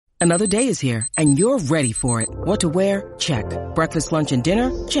Another day is here, and you're ready for it. What to wear? Check. Breakfast, lunch, and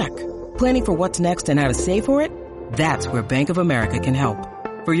dinner? Check. Planning for what's next and how to save for it? That's where Bank of America can help.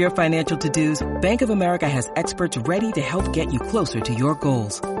 For your financial to-dos, Bank of America has experts ready to help get you closer to your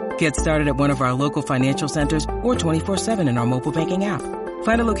goals. Get started at one of our local financial centers or 24/7 in our mobile banking app.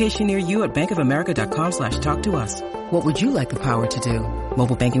 Find a location near you at bankofamerica.com/talktous. What would you like the power to do?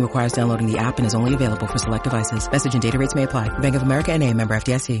 Mobile banking requires downloading the app and is only available for select devices. Message and data rates may apply. Bank of America NA, member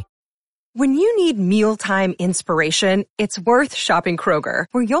FDIC. When you need mealtime inspiration, it's worth shopping Kroger,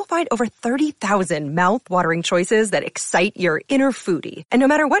 where you'll find over 30,000 mouth-watering choices that excite your inner foodie. And no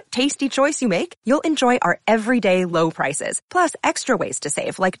matter what tasty choice you make, you'll enjoy our everyday low prices, plus extra ways to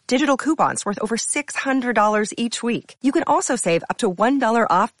save, like digital coupons worth over $600 each week. You can also save up to $1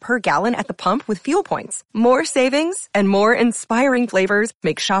 off per gallon at the pump with fuel points. More savings and more inspiring flavors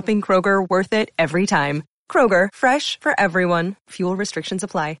make shopping Kroger worth it every time. Kroger, fresh for everyone. Fuel restrictions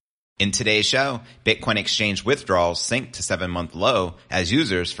apply. In today's show, Bitcoin exchange withdrawals sink to 7-month low as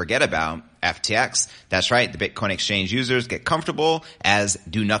users forget about FTX. That's right, the Bitcoin exchange users get comfortable as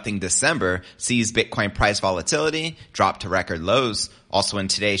Do Nothing December sees Bitcoin price volatility drop to record lows. Also in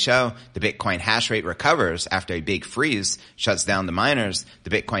today's show, the Bitcoin hash rate recovers after a big freeze shuts down the miners.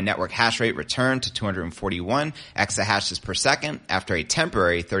 The Bitcoin network hash rate returned to 241 exahashes per second after a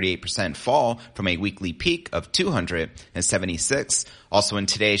temporary 38% fall from a weekly peak of 276. Also in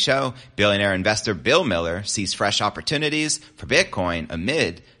today's show, billionaire investor Bill Miller sees fresh opportunities for Bitcoin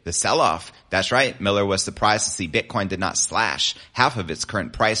amid the sell-off. That's right, Miller was surprised to see Bitcoin did not slash half of its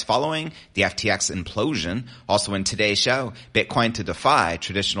current price following the FTX implosion. Also in today's show, Bitcoin to defy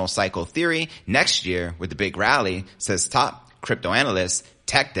traditional cycle theory next year with the big rally, says top crypto analyst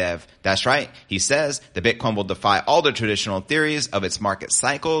Tech Dev. That's right. He says the Bitcoin will defy all the traditional theories of its market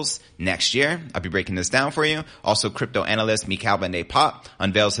cycles next year. I'll be breaking this down for you. Also, crypto analyst Mikhail Ben-Day-Pop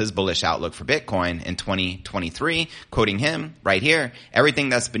unveils his bullish outlook for Bitcoin in 2023. Quoting him right here, everything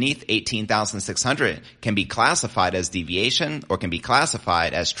that's beneath 18,600 can be classified as deviation or can be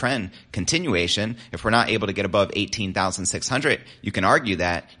classified as trend continuation. If we're not able to get above 18,600, you can argue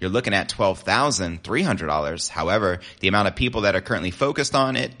that you're looking at $12,300. However, the amount of people that are currently focused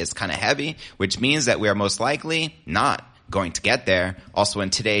on it is kind of heavy, which means that we are most likely not going to get there. Also in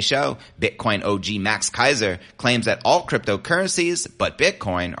today's show, Bitcoin OG Max Kaiser claims that all cryptocurrencies but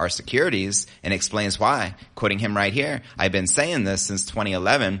Bitcoin are securities and explains why. Quoting him right here, I've been saying this since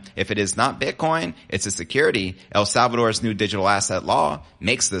 2011. If it is not Bitcoin, it's a security. El Salvador's new digital asset law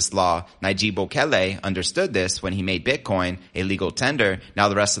makes this law. Nayib Bukele understood this when he made Bitcoin a legal tender. Now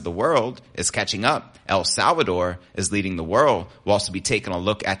the rest of the world is catching up. El Salvador is leading the world. We'll also be taking a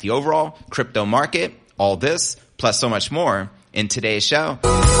look at the overall crypto market. All this plus so much more in today's show.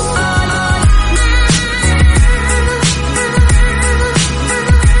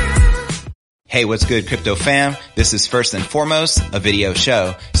 Hey, what's good, crypto fam? This is first and foremost a video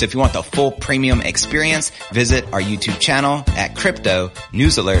show. So if you want the full premium experience, visit our YouTube channel at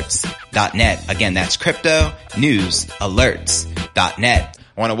cryptonewsalerts.net. Again, that's cryptonewsalerts.net.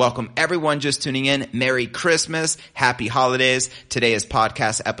 I want to welcome everyone just tuning in. Merry Christmas. Happy holidays. Today is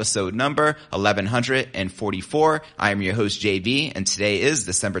podcast episode number 1144. I am your host, JB, and today is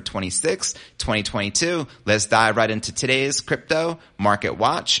December 26, 2022. Let's dive right into today's crypto market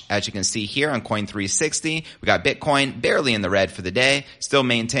watch. As you can see here on Coin360, we got Bitcoin barely in the red for the day, still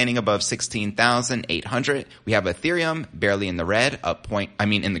maintaining above 16,800. We have Ethereum barely in the red,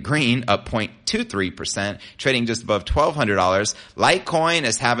 in the green, up 0.23%, trading just above $1,200. Litecoin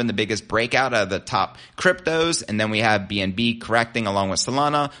is having the biggest breakout out of the top cryptos, and then we have BNB correcting along with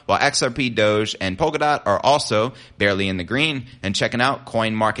Solana, while XRP, Doge, and Polkadot are also barely in the green. And checking out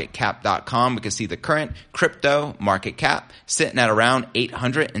CoinMarketCap.com, we can see the current crypto market cap sitting at around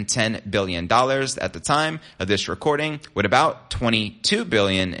 $810 billion at the time of this recording, with about $22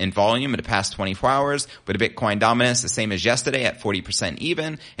 billion in volume in the past 24 hours, with a Bitcoin dominance the same as yesterday at 40%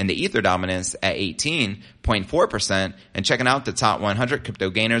 even, and the Ether dominance at 18.4%. And checking out the top 100 crypto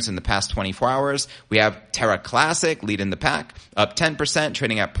gainers in the past 24 hours, we have Terra Classic leading the pack, up 10%,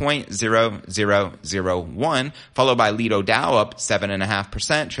 trading at 0.0001, followed by Lido DAO up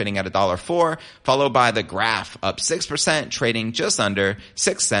 7.5%, trading at $1.04, followed by the Graph up 6%, trading just under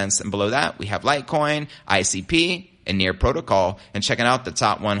 6 cents. And below that, we have Litecoin, ICP, and Near Protocol. And checking out the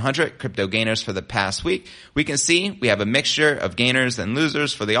top 100 crypto gainers for the past week, we can see we have a mixture of gainers and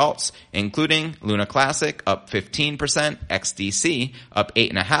losers for the alts, including Luna Classic up 15%, XDC up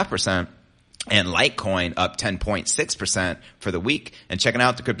 8.5%. And Litecoin up 10.6% for the week. And checking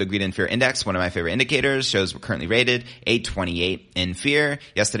out the Crypto Greed and Fear Index, one of my favorite indicators, shows we're currently rated a 28 in fear.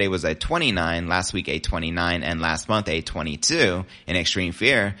 Yesterday was a 29, last week a 29, and last month a 22 in extreme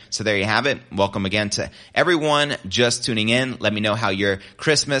fear. So there you have it. Welcome again to everyone just tuning in. Let me know how your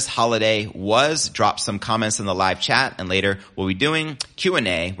Christmas holiday was. Drop some comments in the live chat, and later we'll be doing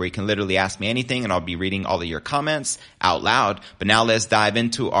Q&A where you can literally ask me anything and I'll be reading all of your comments out loud. But now let's dive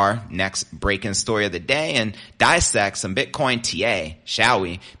into our next breaking story of the day and dissect some Bitcoin TA, shall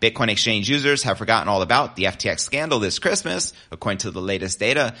we? Bitcoin exchange users have forgotten all about the FTX scandal this Christmas. According to the latest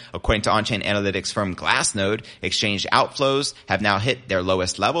data, according to on-chain analytics firm Glassnode, exchange outflows have now hit their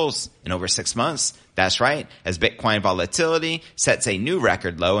lowest levels in over 6 months. That's right, as Bitcoin volatility sets a new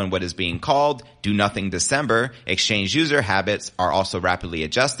record low in what is being called Do Nothing December, exchange user habits are also rapidly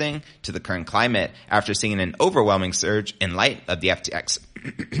adjusting to the current climate. After seeing an overwhelming surge in light of the FTX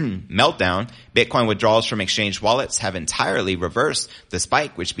meltdown, Bitcoin withdrawals from exchange wallets have entirely reversed the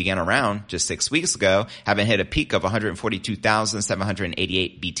spike, which began around just 6 weeks ago, having hit a peak of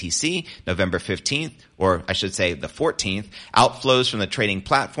 142,788 BTC November 15th, or I should say the 14th. Outflows from the trading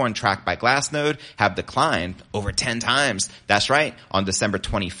platform tracked by Glassnode have declined over 10 times. That's right. On December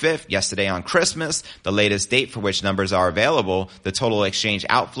 25th, yesterday on Christmas, the latest date for which numbers are available, the total exchange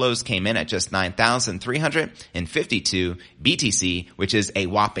outflows came in at just 9,352 BTC, which is a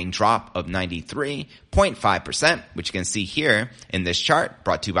whopping drop of 93.5%, which you can see here in this chart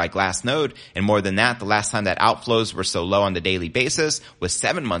brought to you by Glassnode. And more than that, the last time that outflows were so low on the daily basis was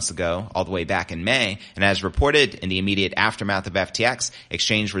 7 months ago, all the way back in May. And as reported in the immediate aftermath of FTX,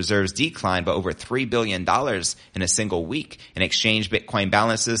 exchange reserves declined by over $3 billion in a single week. And exchange Bitcoin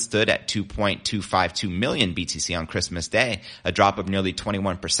balances stood at 2.252 million BTC on Christmas Day, a drop of nearly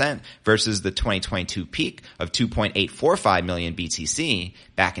 21% versus the 2022 peak of 2.845 million BTC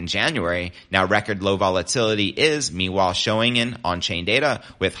back in January. Now, record low volatility is meanwhile showing in on-chain data,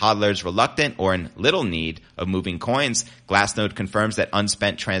 with hodlers reluctant or in little need of moving coins. Glassnode confirms that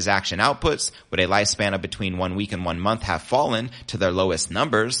unspent transaction outputs with a lifespan of between 1 week and 1 month have fallen to their lowest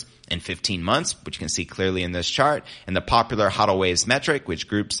numbers in 15 months, which you can see clearly in this chart. And the popular HODL Waves metric, which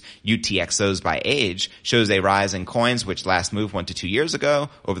groups UTXOs by age, shows a rise in coins which last moved 1 to 2 years ago.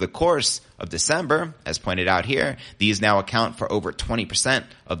 Over the course of December, as pointed out here, these now account for over 20%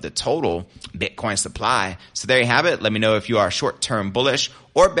 of the total Bitcoin supply. So there you have it. Let me know if you are short-term bullish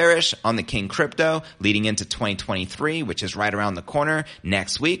or bearish on the King Crypto leading into 2023, which is right around the corner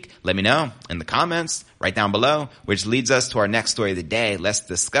next week. Let me know in the comments right down below, which leads us to our next story of the day. Let's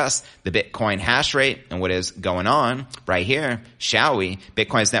discuss the Bitcoin hash rate and what is going on right here, shall we?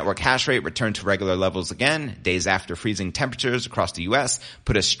 Bitcoin's network hash rate returned to regular levels again, days after freezing temperatures across the U.S.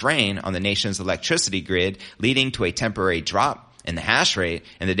 put a strain on the nation's electricity grid, leading to a temporary drop in the hash rate.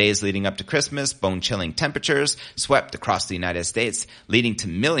 In the days leading up to Christmas, bone-chilling temperatures swept across the United States, leading to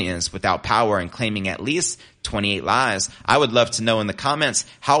millions without power and claiming at least 28 lives. I would love to know in the comments,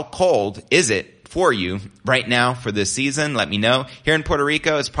 how cold is it for you right now for this season? Let me know. Here in Puerto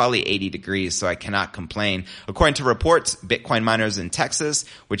Rico, it's probably 80 degrees, so I cannot complain. According to reports, Bitcoin miners in Texas,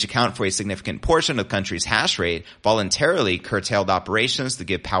 which account for a significant portion of the country's hash rate, voluntarily curtailed operations to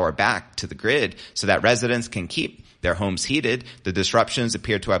give power back to the grid so that residents can keep their homes heated. The disruptions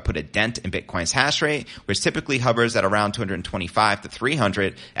appear to have put a dent in Bitcoin's hash rate, which typically hovers at around 225 to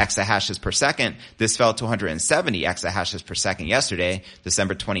 300 exahashes per second. This fell to 170 exahashes per second yesterday,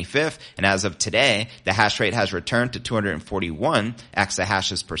 December 25th, and as of today, the hash rate has returned to 241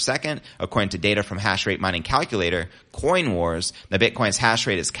 exahashes per second. According to data from hash rate mining calculator CoinWars, the Bitcoin's hash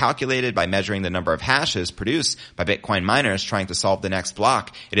rate is calculated by measuring the number of hashes produced by Bitcoin miners trying to solve the next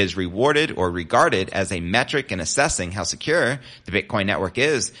block. It is rewarded or regarded as a metric in assessing how secure the Bitcoin network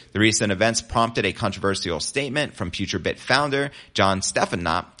is. The recent events prompted a controversial statement from FutureBit founder John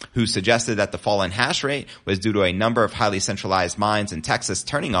Stefanot, who suggested that the fall in hash rate was due to a number of highly centralized mines in Texas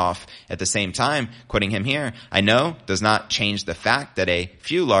turning off at the same time. Quoting him here, "I know does not change the fact that a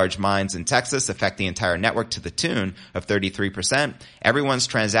few large mines in Texas affect the entire network to the tune of 33%. Everyone's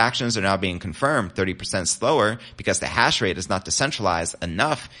transactions are now being confirmed 30% slower because the hash rate is not decentralized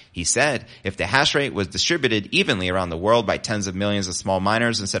enough," he said. "If the hash rate was distributed evenly around the world by tens of millions of small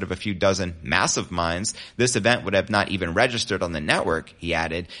miners instead of a few dozen massive mines, this event would have not even registered on the network," he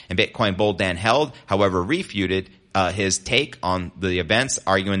added. And Bitcoin bull Dan Held, however, refuted his take on the events,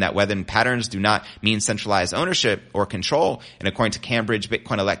 arguing that weather patterns do not mean centralized ownership or control. And according to Cambridge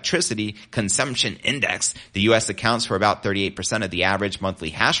Bitcoin Electricity Consumption Index, the U.S. accounts for about 38% of the average monthly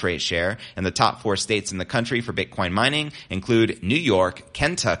hash rate share, and the top 4 states in the country for Bitcoin mining include New York,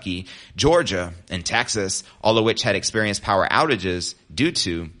 Kentucky, Georgia, and Texas, all of which had experienced power outages due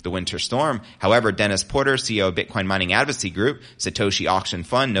to the winter storm. However, Dennis Porter, CEO of Bitcoin mining advocacy group Satoshi Auction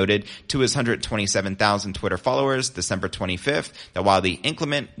Fund, noted to his 127,000 Twitter followers December 25th that while the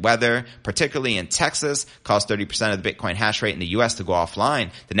inclement weather, particularly in Texas, caused 30% of the Bitcoin hash rate in the U.S. to go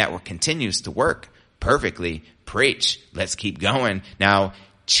offline, the network continues to work perfectly. Preach. Let's keep going. Now,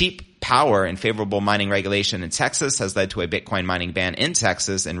 cheap power and favorable mining regulation in Texas has led to a Bitcoin mining ban in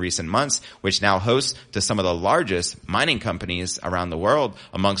Texas in recent months, which now hosts to some of the largest mining companies around the world.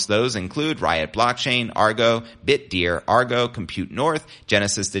 Amongst those include Riot Blockchain, Argo, Bitdeer, Argo, Compute North,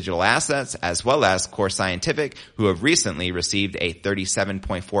 Genesis Digital Assets, as well as Core Scientific, who have recently received a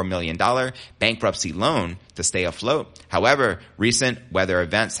 $37.4 million bankruptcy loan to stay afloat. However, recent weather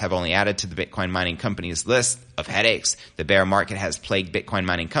events have only added to the Bitcoin mining companies' list of headaches. The bear market has plagued Bitcoin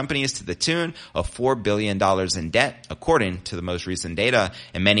mining companies to the tune of $4 billion in debt, according to the most recent data.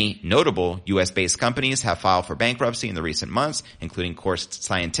 And many notable U.S.-based companies have filed for bankruptcy in the recent months, including Core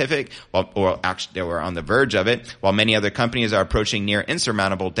Scientific, or actually they were on the verge of it, while many other companies are approaching near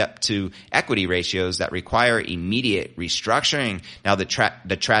insurmountable debt-to-equity ratios that require immediate restructuring. Now,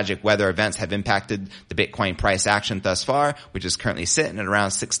 the tragic weather events have impacted the Bitcoin price action thus far, which is currently sitting at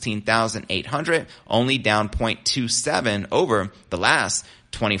around 16,800, only down 0.27 over the last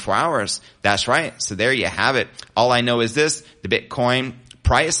 24 hours. That's right. So there you have it. All I know is this: the Bitcoin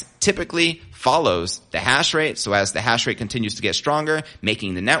price typically follows the hash rate. So as the hash rate continues to get stronger,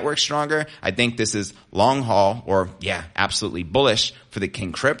 making the network stronger, I think this is long haul, or absolutely bullish for the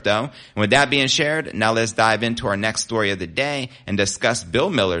King Crypto. And with that being shared, now let's dive into our next story of the day and discuss Bill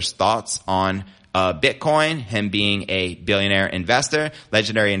Miller's thoughts on Bitcoin, him being a billionaire investor.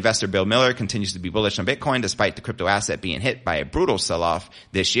 Legendary investor Bill Miller continues to be bullish on Bitcoin despite the crypto asset being hit by a brutal sell-off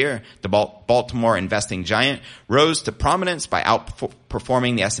this year. The Baltimore investing giant rose to prominence by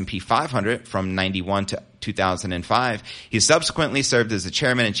outperforming the S&P 500 from 91 to 2005. He subsequently served as the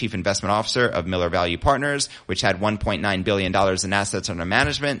chairman and chief investment officer of Miller Value Partners, which had $1.9 billion in assets under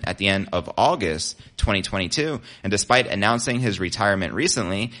management at the end of August 2022. And despite announcing his retirement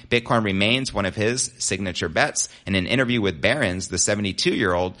recently, Bitcoin remains one of his signature bets. In an interview with Barron's, the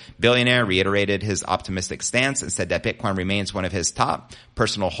 72-year-old billionaire reiterated his optimistic stance and said that Bitcoin remains one of his top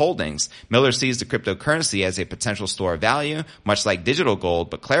personal holdings. Miller sees the cryptocurrency as a potential store of value, much like digital gold,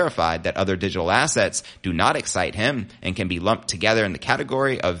 but clarified that other digital assets do not excite him and can be lumped together in the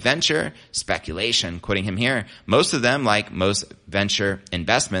category of venture speculation. Quoting him here, most of them, like most venture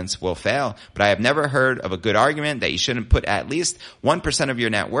investments, will fail, but I have never heard of a good argument that you shouldn't put at least 1% of your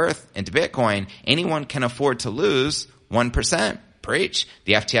net worth into Bitcoin. Anyone can afford to lose 1%. Preach.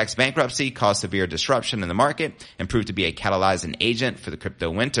 The FTX bankruptcy caused severe disruption in the market and proved to be a catalyzing agent for the crypto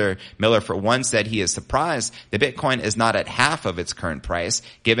winter. Miller, for one, said he is surprised that Bitcoin is not at half of its current price.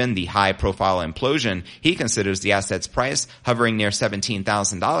 Given the high-profile implosion, he considers the asset's price hovering near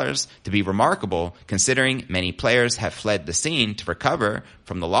 $17,000 to be remarkable, considering many players have fled the scene to recover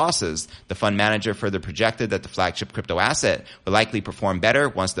from the losses. The fund manager further projected that the flagship crypto asset will likely perform better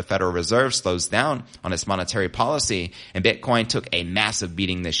once the Federal Reserve slows down on its monetary policy. And Bitcoin took a massive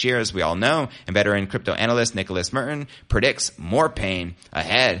beating this year, as we all know, and veteran crypto analyst Nicholas Merton predicts more pain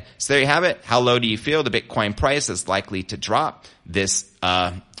ahead. So there you have it. How low do you feel the Bitcoin price is likely to drop this,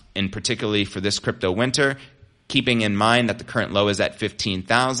 in particularly for this crypto winter? Keeping in mind that the current low is at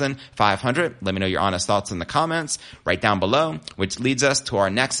 15,500. Let me know your honest thoughts in the comments right down below, which leads us to our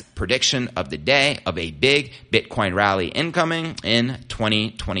next prediction of the day of a big Bitcoin rally incoming in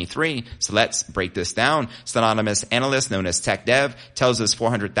 2023. So let's break this down. Anonymous analyst known as Tech Dev tells his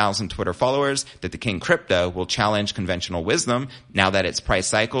 400,000 Twitter followers that the King Crypto will challenge conventional wisdom now that its price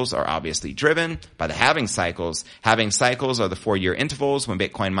cycles are obviously driven by the halving cycles. Halving cycles are the 4-year intervals when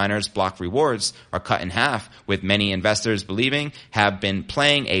Bitcoin miners' block rewards are cut in half, with many investors believing have been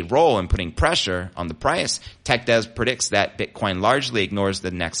playing a role in putting pressure on the price. TechDev predicts that Bitcoin largely ignores the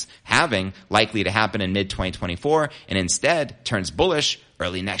next halving, likely to happen in mid-2024, and instead turns bullish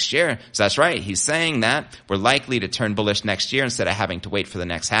early next year. So that's right. He's saying that we're likely to turn bullish next year instead of having to wait for the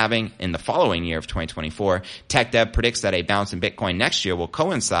next halving in the following year of 2024. TechDev predicts that a bounce in Bitcoin next year will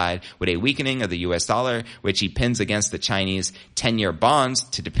coincide with a weakening of the US dollar, which he pins against the Chinese 10-year bonds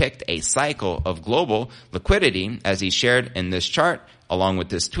to depict a cycle of global liquidity, as he shared in this chart along with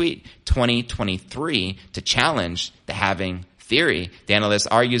this tweet, 2023 to challenge the halving theory. The analyst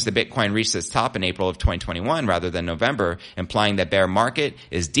argues that Bitcoin reached its top in April of 2021 rather than November, implying that bear market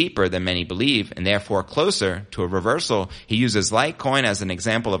is deeper than many believe and therefore closer to a reversal. He uses Litecoin as an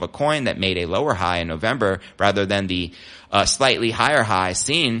example of a coin that made a lower high in November rather than the slightly higher high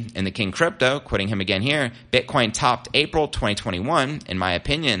seen in the King Crypto. Quoting him again here, Bitcoin topped April 2021. In my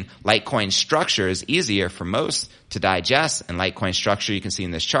opinion, Litecoin's structure is easier for most to digest. And Litecoin structure you can see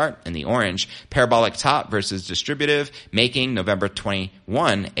in this chart in the orange. Parabolic top versus distributive, making November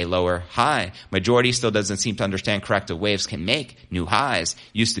 21 a lower high. Majority still doesn't seem to understand corrective waves can make new highs.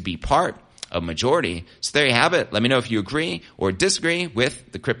 Used to be part of majority. So there you have it. Let me know if you agree or disagree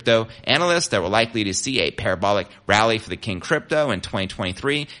with the crypto analysts that we're likely to see a parabolic rally for the King Crypto in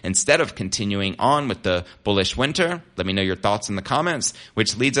 2023 instead of continuing on with the bullish winter. Let me know your thoughts in the comments,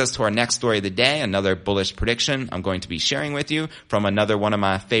 which leads us to our next story of the day, another bullish prediction I'm going to be sharing with you from another one of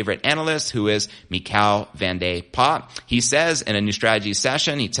my favorite analysts, who is Michael van de Poppe. He says in a new strategy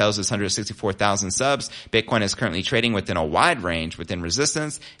session, he tells his 164,000 subs, Bitcoin is currently trading within a wide range within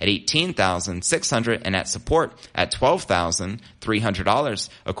resistance at 18,600 and at support at $12,300.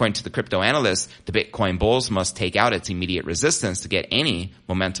 According to the crypto analyst, the Bitcoin bulls must take out its immediate resistance to get any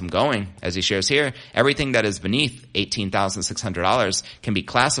momentum going. As he shares here, everything that is beneath $18,600 can be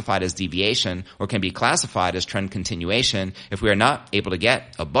classified as deviation or can be classified as trend continuation. If we are not able to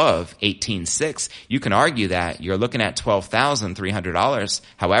get above 18.6, you can argue that you're looking at $12,300.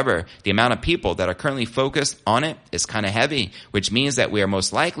 However, the amount of people that are currently focused on it is kind of heavy, which means that we are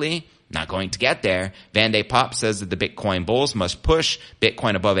most likely not going to get there. Van de Poppe says that the Bitcoin bulls must push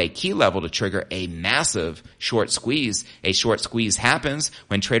Bitcoin above a key level to trigger a massive short squeeze. A short squeeze happens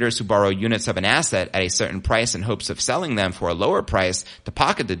when traders who borrow units of an asset at a certain price in hopes of selling them for a lower price to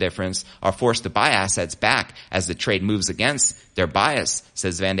pocket the difference are forced to buy assets back as the trade moves against their bias,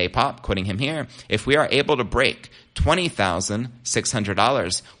 says Van de Poppe, quoting him here. If we are able to break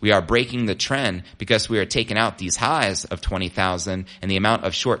 $20,600, we are breaking the trend because we are taking out these highs of 20,000, and the amount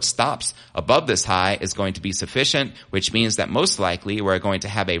of short stops above this high is going to be sufficient, which means that most likely we're going to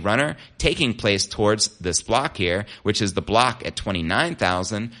have a runner taking place towards this block here, which is the block at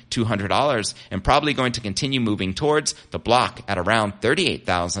 $29,200, and probably going to continue moving towards the block at around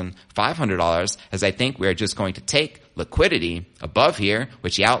 $38,500, as I think we're just going to take liquidity above here,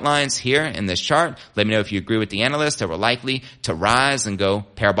 which he outlines here in this chart. Let me know if you agree with the analyst that we're likely to rise and go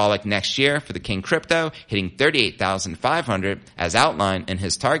parabolic next year for the King Crypto, hitting 38,500 as outlined in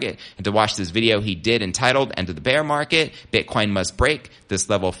his target. And to watch this video he did entitled End of the Bear Market, Bitcoin Must Break This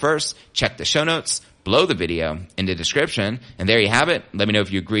Level First, check the show notes below the video in the description. And there you have it. Let me know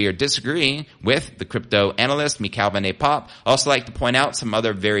if you agree or disagree with the crypto analyst, Michael van de Poppe. Also like to point out some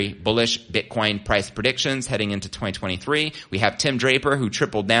other very bullish Bitcoin price predictions heading into 2023. We have Tim Draper, who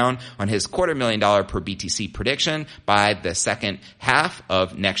tripled down on his $250,000 per BTC prediction by the second half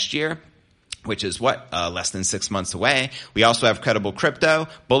of next year, which is less than 6 months away. We also have Credible Crypto,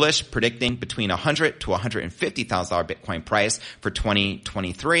 bullish, predicting between $100,000 to $150,000 Bitcoin price for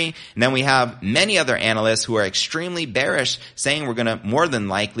 2023. And then we have many other analysts who are extremely bearish, saying we're going to more than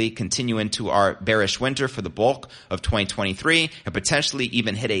likely continue into our bearish winter for the bulk of 2023 and potentially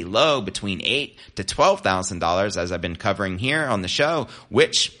even hit a low between $8,000 to $12,000, as I've been covering here on the show.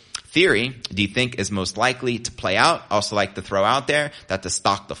 Which theory do you think is most likely to play out? Also like to throw out there that the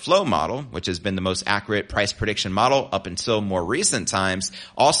stock to flow model, which has been the most accurate price prediction model up until more recent times,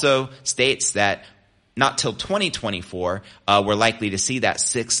 also states that not till 2024, we're likely to see that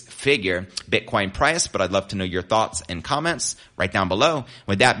six-figure Bitcoin price, but I'd love to know your thoughts and comments right down below.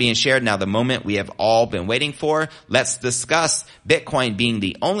 With that being shared, now the moment we have all been waiting for, let's discuss Bitcoin being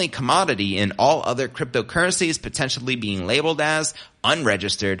the only commodity in all other cryptocurrencies potentially being labeled as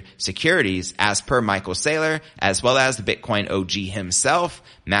unregistered securities, as per Michael Saylor, as well as the Bitcoin OG himself,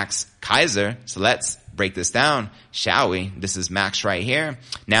 Max Keiser. So let's break this down, shall we? This is Max right here.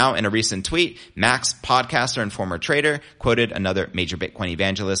 Now, in a recent tweet, Max, podcaster and former trader, quoted another major Bitcoin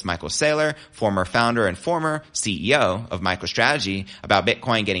evangelist, Michael Saylor, former founder and former CEO of MicroStrategy, about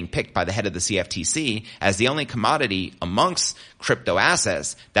Bitcoin getting picked by the head of the CFTC as the only commodity amongst crypto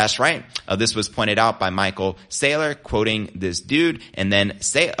assets. That's right. This was pointed out by Michael Saylor, quoting this dude, and then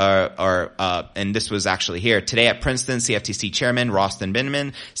and this was actually here today at Princeton. CFTC chairman Rostin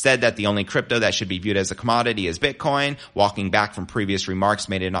Binman said that the only crypto that should be viewed as a commodity is Bitcoin, walking back from previous remarks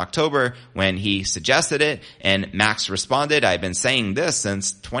made in October when he suggested it. And Max responded, "I've been saying this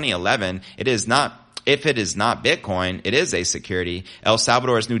since 2011. If it is not Bitcoin, it is a security. El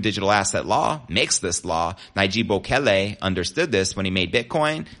Salvador's new digital asset law makes this law. Nayib Bukele understood this when he made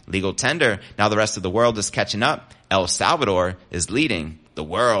Bitcoin legal tender. Now the rest of the world is catching up. El Salvador is leading the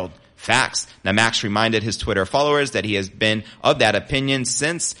world." Facts. Now, Max reminded his Twitter followers that he has been of that opinion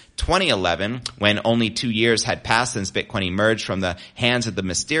since 2011, when only 2 years had passed since Bitcoin emerged from the hands of the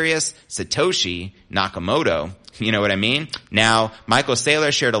mysterious Satoshi Nakamoto. You know what I mean? Now, Michael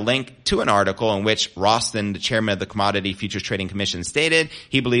Saylor shared a link to an article in which Rostin, the chairman of the Commodity Futures Trading Commission, stated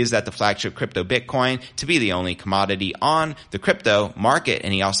he believes that the flagship crypto Bitcoin to be the only commodity on the crypto market.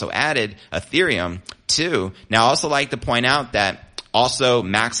 And he also added Ethereum too. Now, I also like to point out that also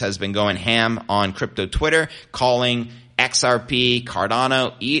Max has been going ham on crypto Twitter, calling XRP,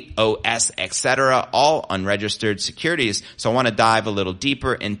 Cardano, EOS, etc., all unregistered securities. So I want to dive a little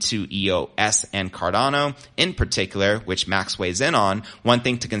deeper into EOS and Cardano in particular, which Max weighs in on. One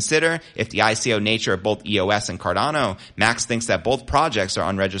thing to consider, if the ICO nature of both EOS and Cardano, Max thinks that both projects are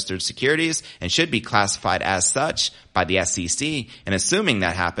unregistered securities and should be classified as such by the SEC, and assuming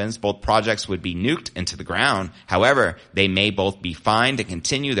that happens, both projects would be nuked into the ground. However, they may both be fined to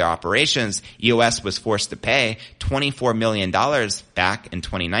continue their operations. EOS was forced to pay $24 million back in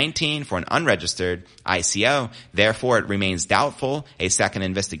 2019 for an unregistered ICO. Therefore, it remains doubtful a second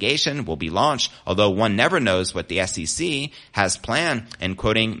investigation will be launched, although one never knows what the SEC has planned. And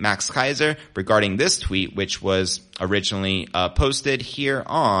quoting Max Keiser regarding this tweet, which was originally posted here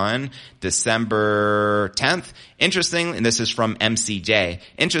on December 10th. Interestingly, and this is from MCJ,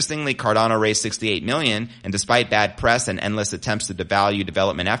 interestingly, Cardano raised $68 million, and despite bad press and endless attempts to devalue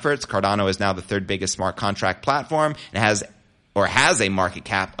development efforts, Cardano is now the third biggest smart contract platform and has a market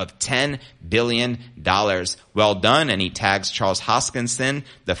cap of $10 billion. Well done. And he tags Charles Hoskinson,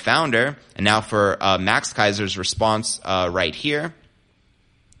 the founder. And now for Max Keiser's response right here.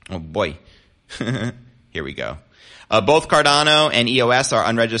 Oh boy. Here we go. Both Cardano and EOS are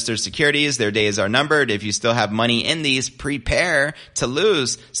unregistered securities. Their days are numbered. If you still have money in these, prepare to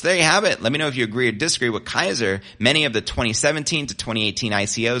lose. So there you have it. Let me know if you agree or disagree with Keiser. Many of the 2017 to 2018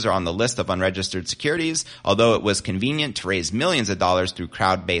 ICOs are on the list of unregistered securities. Although it was convenient to raise millions of dollars through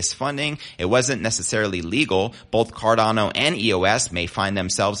crowd-based funding, it wasn't necessarily legal. Both Cardano and EOS may find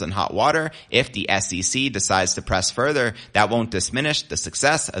themselves in hot water if the SEC decides to press further. That won't diminish the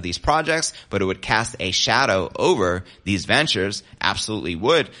success of these projects, but it would cast a shadow over these ventures. Absolutely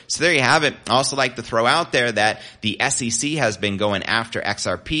would. So there you have it. I also like to throw out there that the SEC has been going after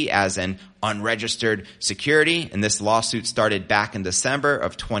XRP as an unregistered security, and this lawsuit started back in December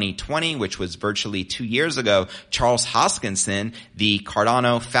of 2020, which was virtually 2 years ago. Charles Hoskinson, the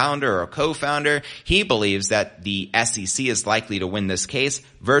Cardano founder or co-founder, he believes that the SEC is likely to win this case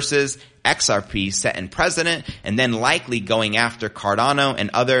versus XRP setting precedent and then likely going after Cardano and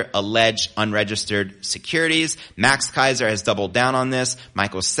other alleged unregistered securities. Max Keiser has doubled down on this.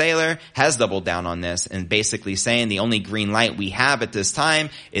 Michael Saylor has doubled down on this and basically saying the only green light we have at this time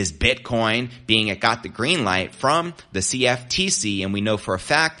is Bitcoin being it got the green light from the CFTC, and we know for a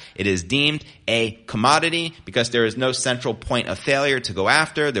fact it is deemed a commodity because there is no central point of failure to go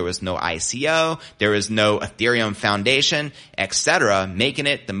after. There was no ICO, there is no Ethereum Foundation, etc., making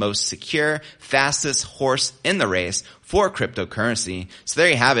it the most secure, fastest horse in the race for cryptocurrency. So there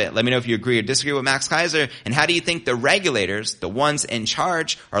you have it. Let me know if you agree or disagree with Max Keiser, and how do you think the regulators, the ones in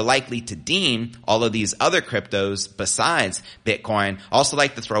charge, are likely to deem all of these other cryptos besides Bitcoin? Also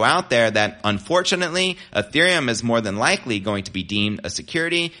like to throw out there that unfortunately Ethereum is more than likely going to be deemed a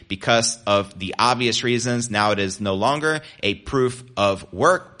security because of the obvious reasons. Now it is no longer a proof of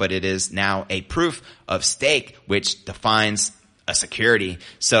work, but it is now a proof of stake, which defines a security.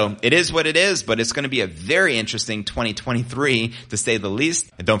 So it is what it is, but it's going to be a very interesting 2023 to say the least.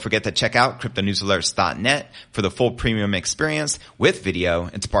 And don't forget to check out cryptonewsalerts.net for the full premium experience with video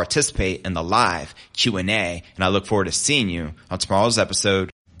and to participate in the live Q&A. And I look forward to seeing you on tomorrow's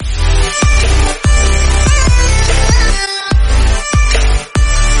episode.